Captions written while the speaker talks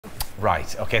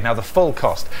Right, OK, now the full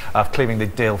cost of clearing the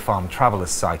Dale Farm Travellers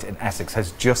site in Essex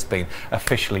has just been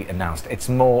officially announced. It's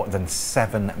more than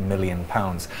 £7 million,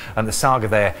 and the saga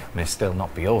there may still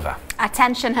not be over.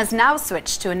 Attention has now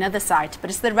switched to another site, but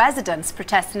it's the residents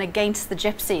protesting against the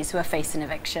gypsies who are facing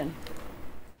eviction.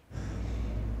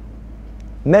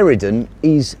 Meriden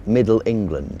is Middle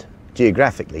England,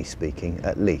 geographically speaking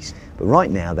at least, but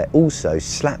right now they're also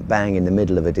slap bang in the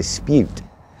middle of a dispute.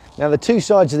 Now the two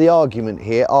sides of the argument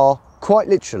here are quite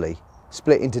literally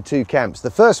split into two camps.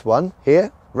 The first one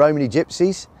here, Romany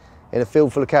gypsies in a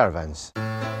field full of caravans.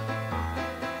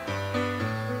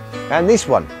 And this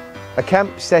one, a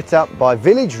camp set up by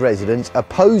village residents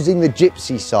opposing the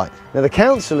gypsy site. Now the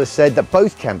council has said that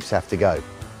both camps have to go,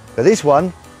 but this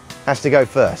one has to go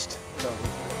first.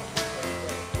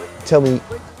 Tell me,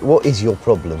 what is your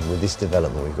problem with this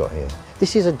development we've got here?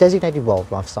 This is a designated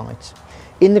wildlife site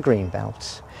in the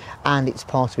Greenbelt, and it's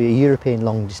part of a European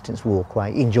long-distance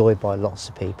walkway enjoyed by lots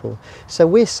of people. So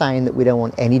we're saying that we don't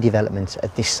want any development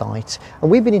at this site,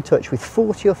 and we've been in touch with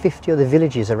 40 or 50 other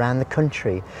villages around the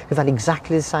country who've had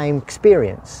exactly the same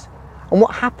experience. And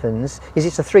what happens is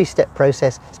it's a three-step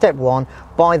process. Step one,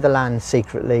 buy the land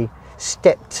secretly.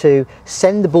 Step two,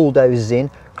 send the bulldozers in,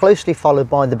 closely followed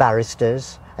by the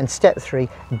barristers. And step three,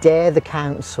 dare the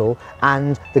council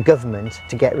and the government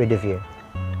to get rid of you.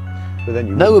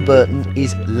 Noah Burton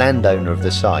is landowner of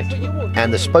the site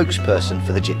and the spokesperson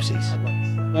for the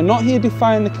gypsies. We're not here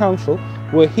defying the council,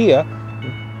 we're here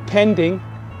pending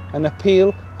an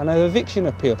appeal and an eviction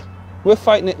appeal. We're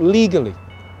fighting it legally.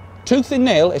 Tooth and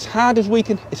nail, as hard as we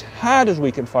can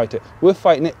fight it, we're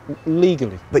fighting it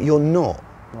legally. But you're not,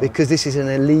 because this is an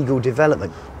illegal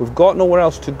development. We've got nowhere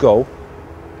else to go.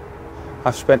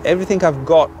 I've spent everything I've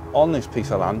got on this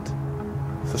piece of land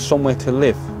for somewhere to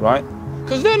live, right?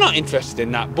 Because they're not interested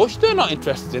in that bush, they're not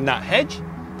interested in that hedge.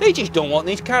 They just don't want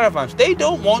these caravans. They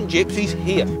don't want gypsies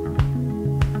here.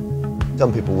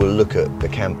 Some people will look at the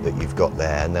camp that you've got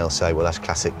there and they'll say, well, that's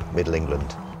classic Middle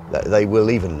England. They will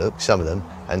even look, some of them,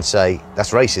 and say,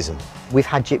 that's racism. We've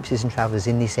had gypsies and travellers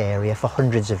in this area for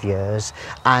hundreds of years,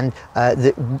 and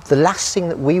the last thing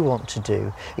that we want to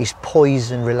do is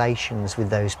poison relations with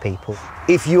those people.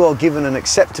 If you are given an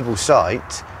acceptable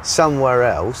site somewhere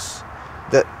else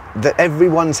that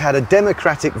everyone's had a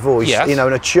democratic voice, yes, you know,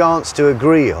 and a chance to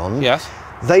agree on, yes,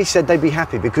 they said they'd be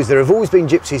happy because there have always been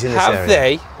gypsies in this area. Have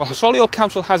they? Well, the Solihull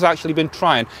Council has actually been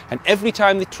trying, and every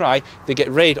time they try, they get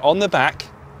raid on the back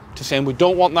to saying, we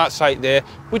don't want that site there,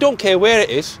 we don't care where it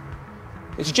is,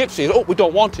 it's gypsies, oh, we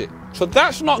don't want it. So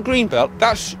that's not Greenbelt,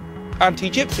 that's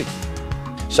anti-gypsy.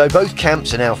 So both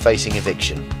camps are now facing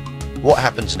eviction. What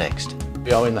happens next?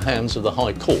 We are in the hands of the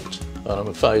High Court, and I'm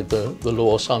afraid the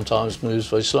law sometimes moves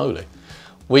very slowly.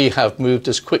 We have moved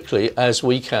as quickly as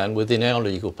we can within our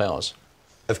legal powers.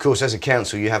 Of course, as a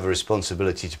council, you have a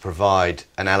responsibility to provide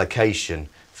an allocation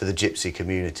for the gypsy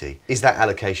community. Is that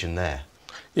allocation there?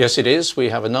 Yes, it is. We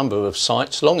have a number of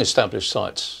sites, long-established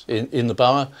sites in the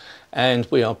borough, and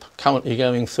we are currently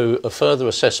going through a further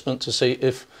assessment to see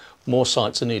if more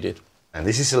sites are needed. And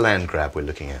this is a land grab we're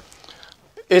looking at?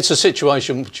 It's a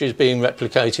situation which is being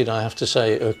replicated, I have to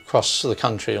say, across the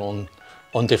country on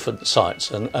different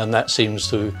sites, and that seems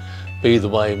to be the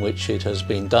way in which it has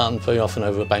been done, very often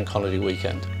over a bank holiday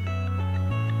weekend.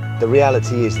 The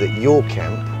reality is that your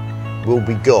camp will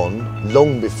be gone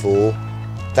long before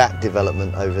that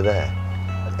development over there.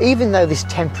 Even though this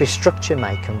temporary structure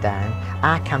may come down,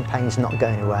 our campaign's not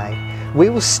going away. We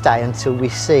will stay until we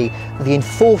see the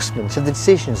enforcement of the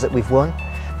decisions that we've won.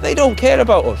 They don't care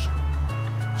about us.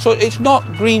 So it's not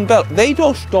Greenbelt. They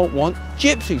just don't want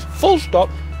gypsies, full stop.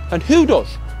 And who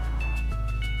does?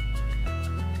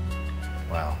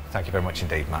 Well, thank you very much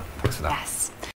indeed, Matt. Thanks for that. Yes.